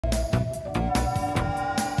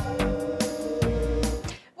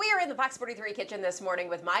Fox 43 Kitchen this morning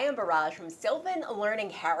with Maya and Barrage from Sylvan Learning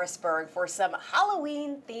Harrisburg for some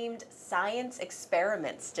Halloween-themed science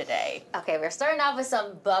experiments today. Okay, we're starting off with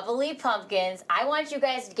some bubbly pumpkins. I want you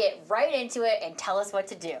guys to get right into it and tell us what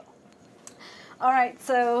to do. All right,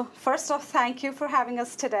 so first off, thank you for having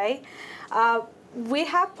us today. We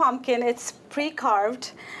have pumpkin, it's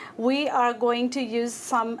pre-carved. We are going to use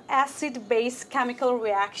some acid-base chemical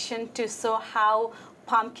reaction to show how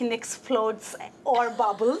pumpkin explodes or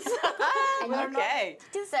bubbles. Okay.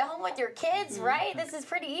 Do this at home with your kids, right? This is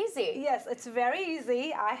pretty easy. Yes, it's very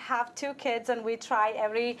easy. I have 2 kids and we try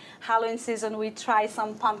every Halloween season, we try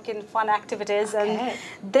some pumpkin fun activities. Okay.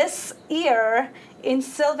 And this year in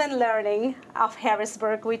Sylvan Learning of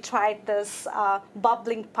Harrisburg, we tried this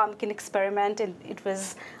bubbling pumpkin experiment and it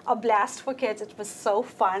was a blast for kids. It was so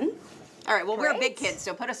fun. All right, well, we're Great. big kids,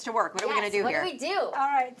 so put us to work. What are we going to do here? What do we do?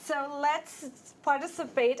 All right, so let's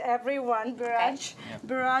participate, everyone.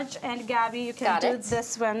 Barrage and Gabby, you can Got do it.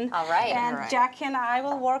 this one. All right. And All right. Jackie and I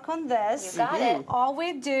will work on this. You got it. All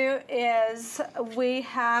we do is we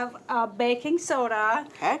have a baking soda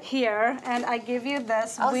here, and I give you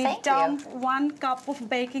this. Oh, we thank you. dump 1 cup of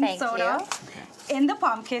baking Thank soda in the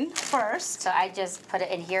pumpkin first. So I just put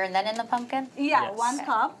it in here and then in the pumpkin? Yeah, Yes. 1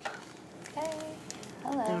 cup. Okay.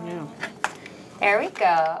 Hello. Oh, no. There we go.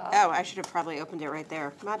 Oh, I should have probably opened it right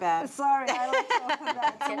there. My bad. Sorry, I like to open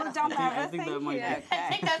that. So we'll dump I think everything that might here. I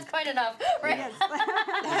think that's quite enough. Right?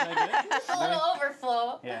 Yes. Just a little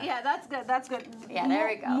overflow. Yeah. Yeah, that's good. That's good. Yeah, there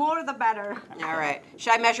we go. More the better. All right.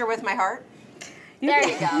 Should I measure with my heart? There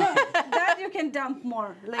you go. That you can dump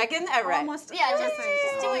more. Like I can? All right. Almost. Yeah, just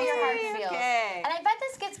do what your heart feels. Okay. And I bet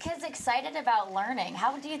this gets kids excited about learning.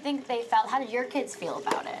 How do you think they felt? How did your kids feel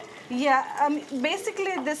about it? Yeah.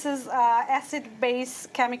 Basically, this is acid-base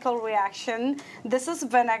chemical reaction. This is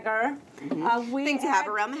vinegar. We Things you have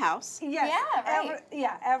around the house. Yes. Yeah,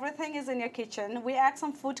 right. Everything is in your kitchen. We add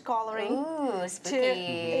some food coloring Ooh,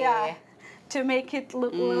 spooky. to make it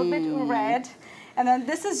look a little bit red. And then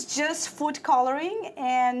this is just food coloring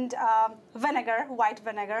and vinegar, white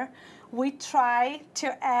vinegar. We try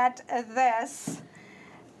to add this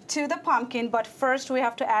to the pumpkin, but first we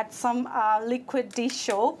have to add some liquid dish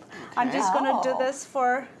soap. I'm just going to do this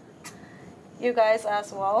for you guys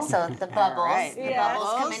as well. So the bubbles, right. the Yeah. bubbles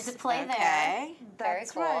come into play there. Okay. Very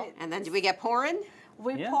That's cool. right. And then do we get pouring?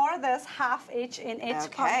 We Yeah. pour this half each in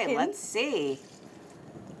each pumpkin. Okay, let's see.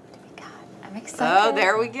 I'm excited. Oh,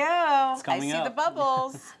 there we go. I coming see the up.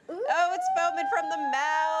 bubbles. Oh, it's foaming from the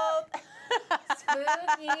mouth.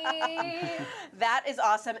 Spooky. That is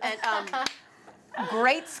awesome. And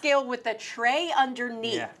great skill with the tray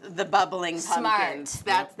underneath the bubbling pumpkins.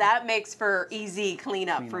 Smart. That makes for easy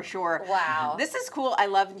cleanup for sure. Wow. This is cool. I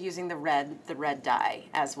love using the red dye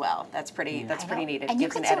as well. That's pretty neat. It And you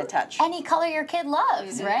gives an can added do touch. any color your kid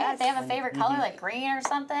loves, right? Yes. If they have a favorite color like green or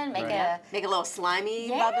something, make a... Make a little slimy,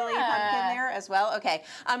 Yeah. bubbly pumpkin there as well. Okay.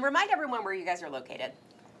 Remind everyone where you guys are located.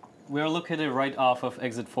 We are located right off of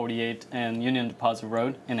Exit 48 and Union Deposit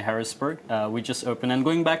Road in Harrisburg. We just opened. And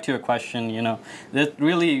going back to your question, you know, that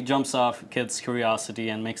really jumps off kids' curiosity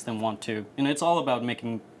and makes them want to. You know, it's all about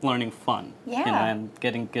making learning fun. Yeah. You know, and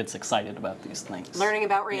getting kids excited about these things. Learning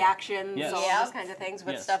about reactions, Yes. all Yep. those kinds of things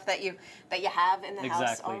with Yes. stuff that you have in the house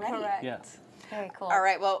Exactly. already. Correct. Yeah. Very cool. All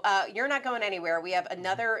right, well, you're not going anywhere. We have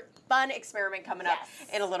another fun experiment coming up Yes.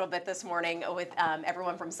 in a little bit this morning with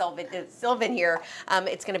everyone from Sylvan here.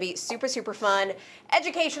 It's going to be super, super fun,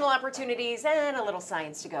 educational opportunities, and a little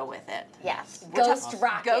science to go with it. Yeah. We're Ghost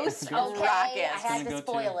rocket. Ghost Okay, rocket. I had to Gonna go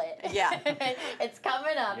spoil it. Yeah. It's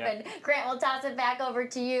coming up. Yeah. And Grant, we'll toss it back over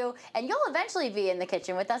to you. And you'll eventually be in the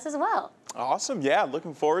kitchen with us as well. Awesome, yeah,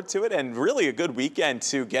 looking forward to it, and really a good weekend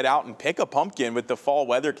to get out and pick a pumpkin with the fall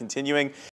weather continuing.